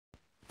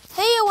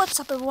What's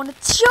up everyone,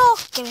 it's your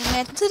gaming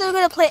man. Today we're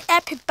gonna play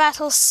Epic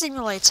Battle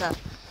Simulator.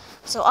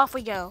 So off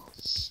we go.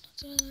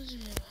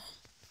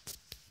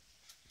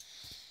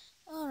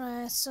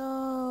 Alright,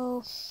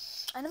 so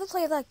I never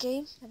played that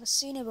game, never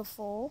seen it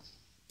before.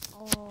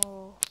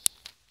 Oh,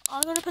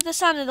 I'm gonna put the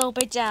sound a little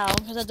bit down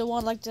because I don't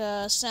want like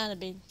the sound to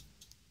be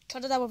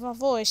cut it out with my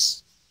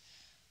voice.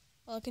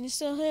 Well, can you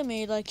still hear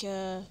me?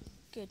 Good.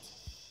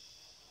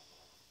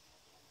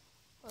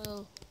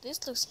 Well,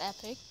 this looks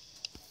epic.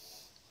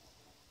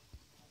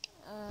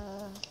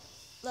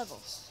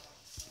 Levels.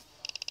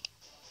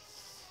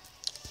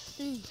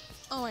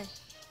 Oh wait.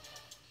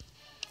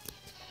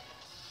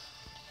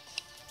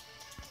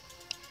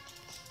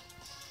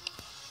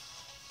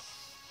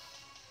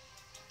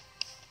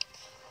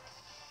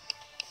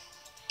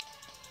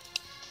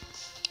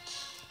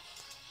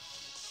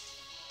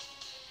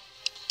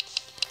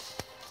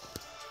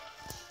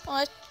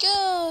 Alright,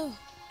 go!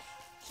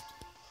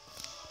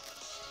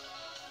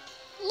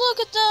 Look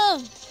at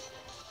them!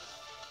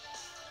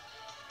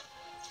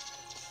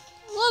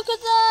 Look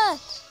at that!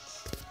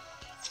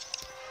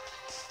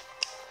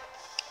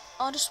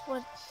 I just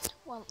want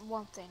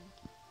one thing.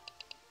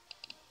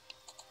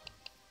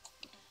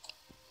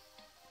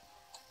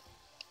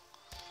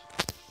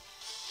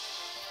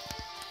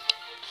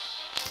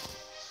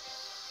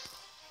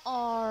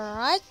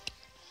 Alright,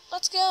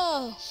 let's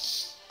go!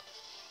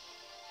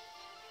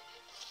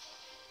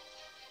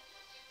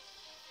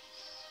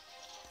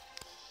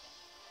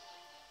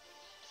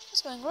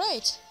 It's going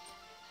great.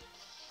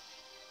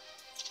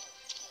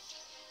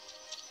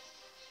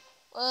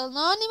 Well,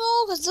 not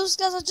anymore, because those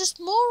guys are just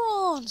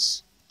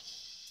morons.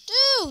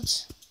 Dude!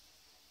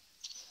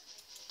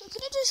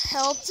 Can you just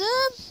help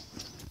them?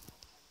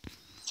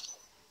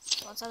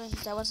 What's happening?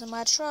 That wasn't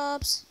my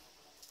traps.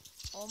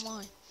 Oh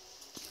my.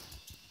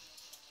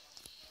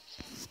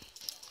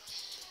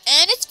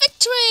 And it's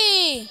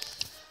victory!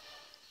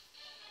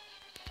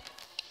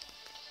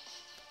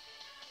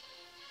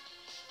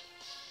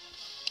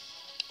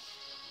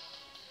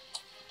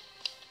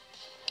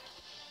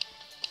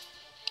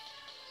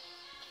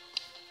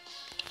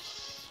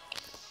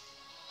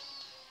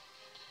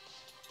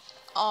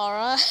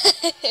 Alright,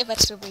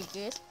 that's gonna be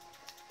good.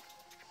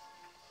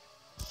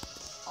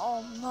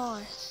 Oh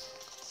my.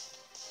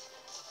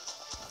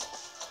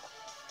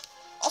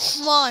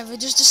 Oh my, we're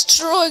just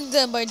destroying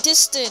them by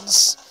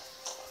distance.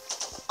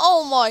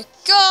 Oh my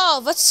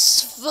god,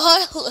 that's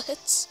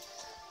violent.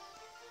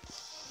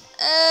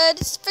 And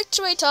it's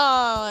victory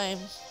time.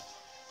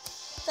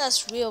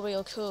 That's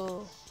real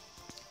cool.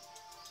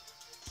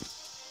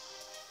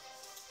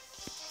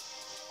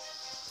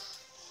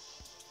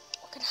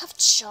 I can have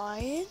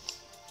giant.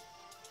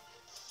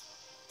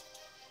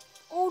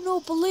 Oh no,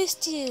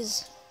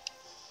 ballistas!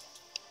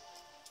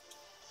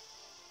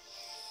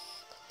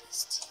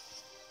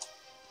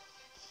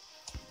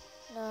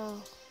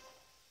 No.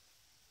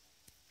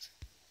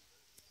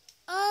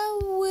 I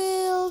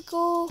will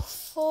go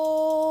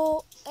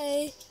for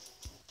a...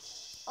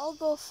 I'll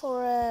go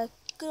for a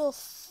good old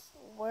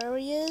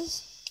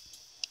warriors,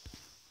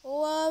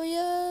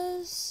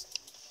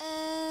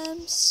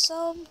 and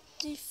some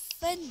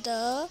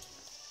defender,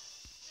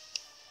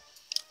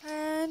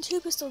 and 2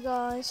 pistol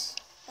guys.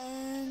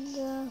 And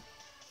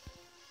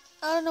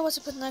I don't know what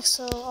to put next,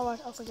 so alright,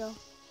 off we go.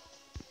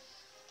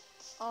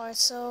 Alright,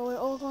 so we're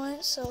all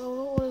going,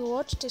 so we'll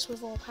watch this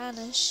with all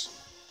panish.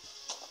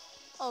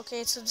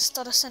 Okay, so the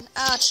start to send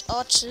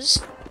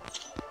archers.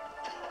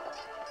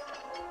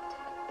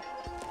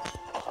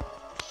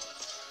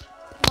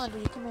 Come on,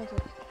 dude, you can make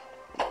it.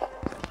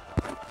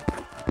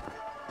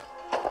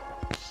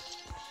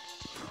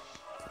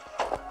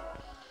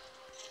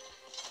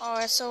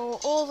 Alright, so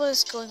all of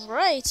us going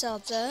great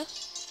out there.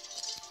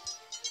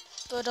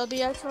 But I'll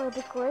be actually a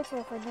bit greater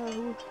if I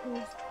know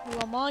who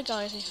are my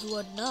guys and who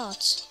are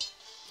not.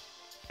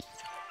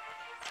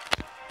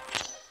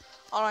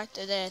 Alright,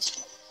 they're dead.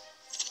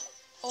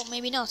 Or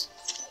maybe not.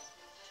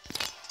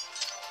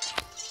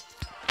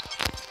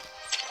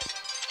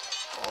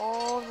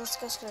 Oh, this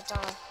guy's gonna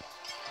die.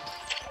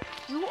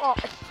 You are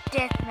a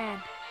dead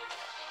man.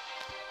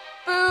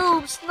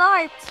 Boom!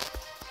 Sniped!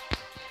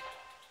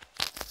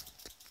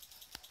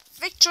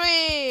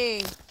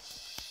 Victory!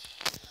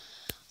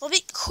 It'll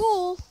be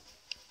cool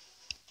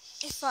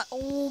if I...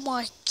 Oh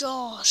my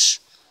gosh.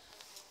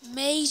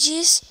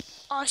 Mages,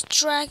 ice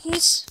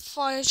dragons,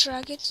 fire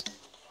dragons.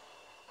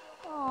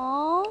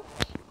 Aww.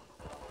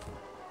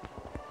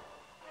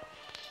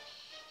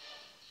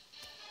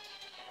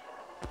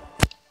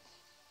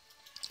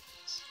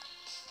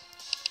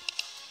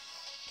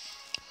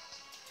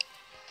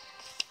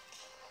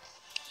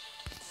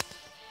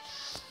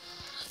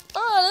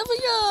 Alright, there we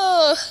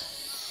go.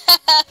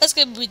 That's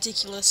gonna be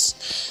ridiculous.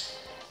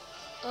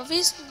 Are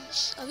these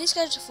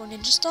guys for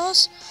ninja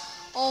stars?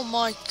 Oh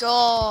my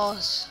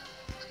god.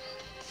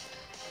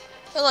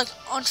 They're like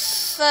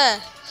unfair.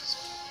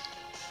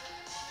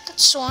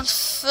 That's so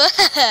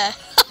unfair.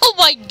 Oh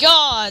my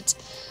god.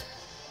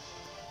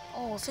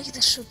 Oh, I think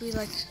this should be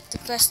like the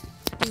best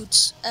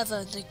dudes ever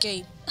in the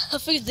game. I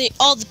think they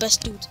are the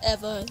best dudes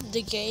ever in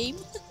the game.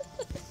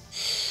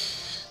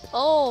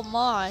 Oh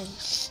my.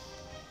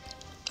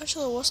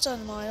 Actually, what's that,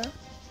 Maya?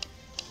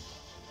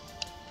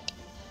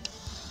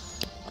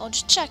 I'll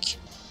just check.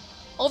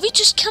 Oh, we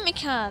just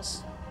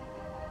kamikaze.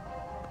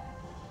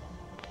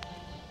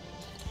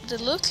 They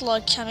look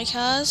like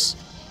kamikaze.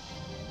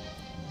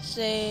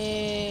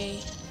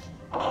 They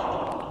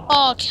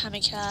are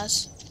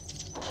kamikaze.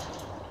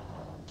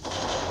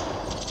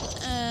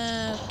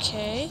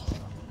 Okay.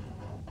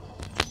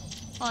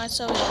 Alright,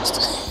 so we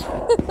lost.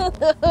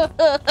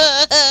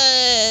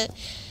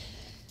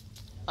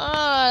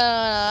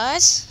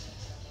 Alright.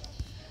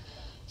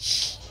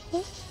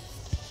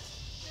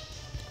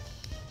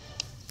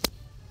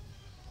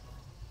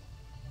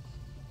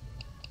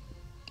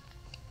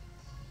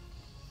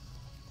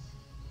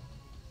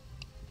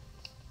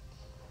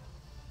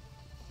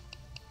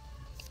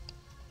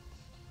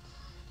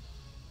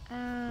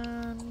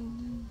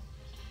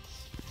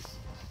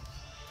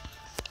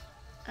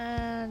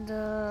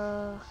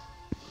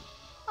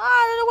 I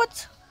don't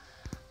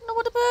know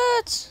what to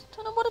put.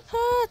 Don't know what to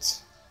put.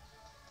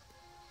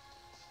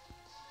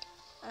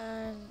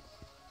 And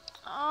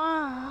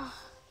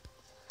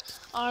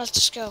let's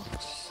just go.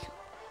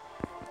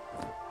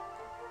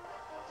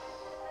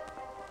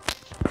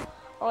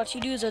 Alright,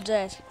 you dudes are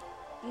dead.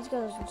 These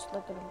guys are just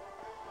look at them.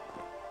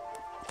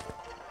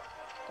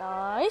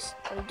 Guys,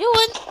 what are you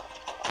doing?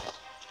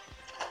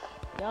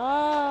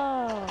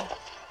 Yeah.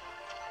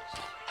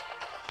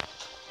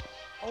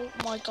 Oh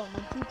my god,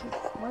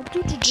 my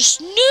dude are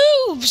just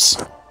noobs!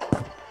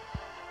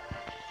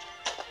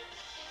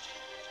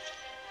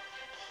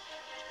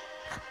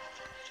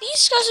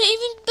 These guys are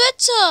even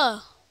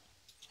better!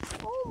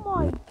 Oh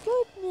my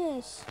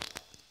goodness!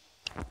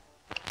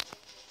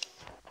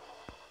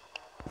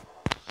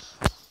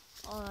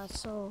 Alright,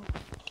 so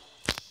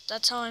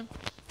that time.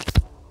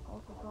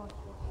 Oh my god.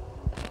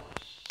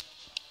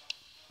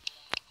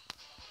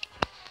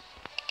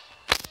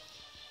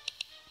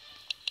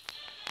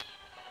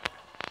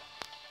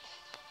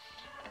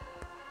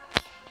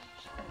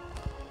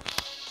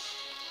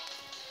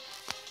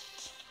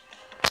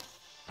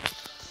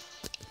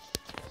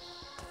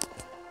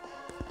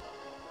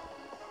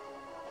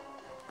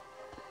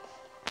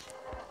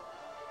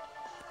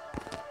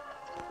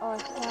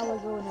 Alright, now we're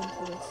going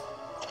into this.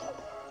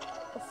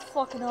 A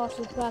fucking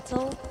archer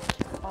battle.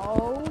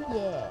 Oh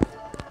yeah.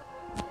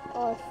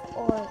 Alright,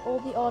 all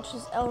the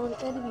archers,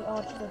 enemy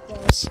archers are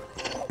dead.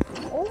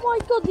 Oh my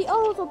god, the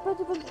arrows are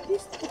better than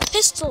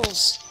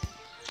pistols!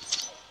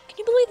 Can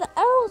you believe the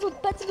arrows are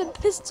better than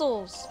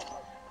pistols?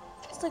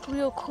 It's like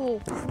real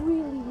cool.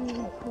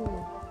 Really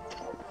cool.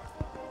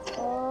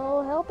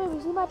 Oh, help him,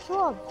 he's in my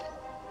truck.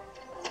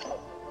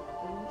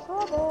 In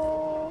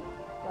trouble.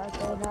 That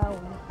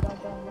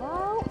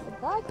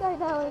guy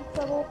now in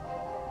trouble.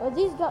 But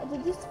these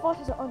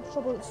fighters are in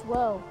trouble as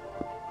well.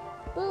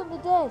 Boom,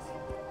 they're dead.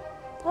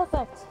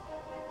 Perfect.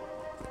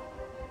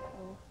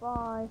 Oh,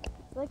 bye.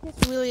 Like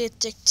it's really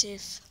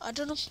addictive. I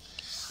don't know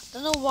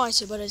why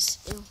but it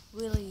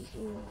really is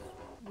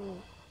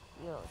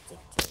real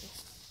addictive.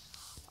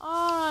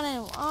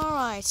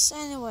 Alright.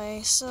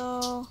 Anyway,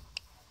 so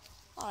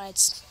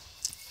alright.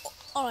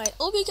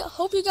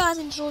 Hope you guys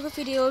enjoyed the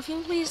video. If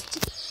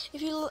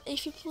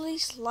you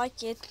please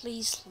like it,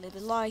 please leave a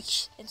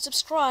like and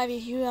subscribe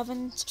if you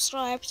haven't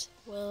subscribed.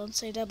 Well, don't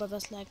say that, but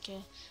that's like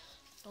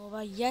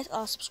over yet.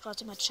 I'll subscribe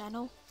to my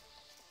channel.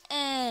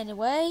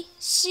 Anyway,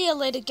 see you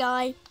later,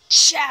 guy.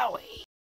 Ciao.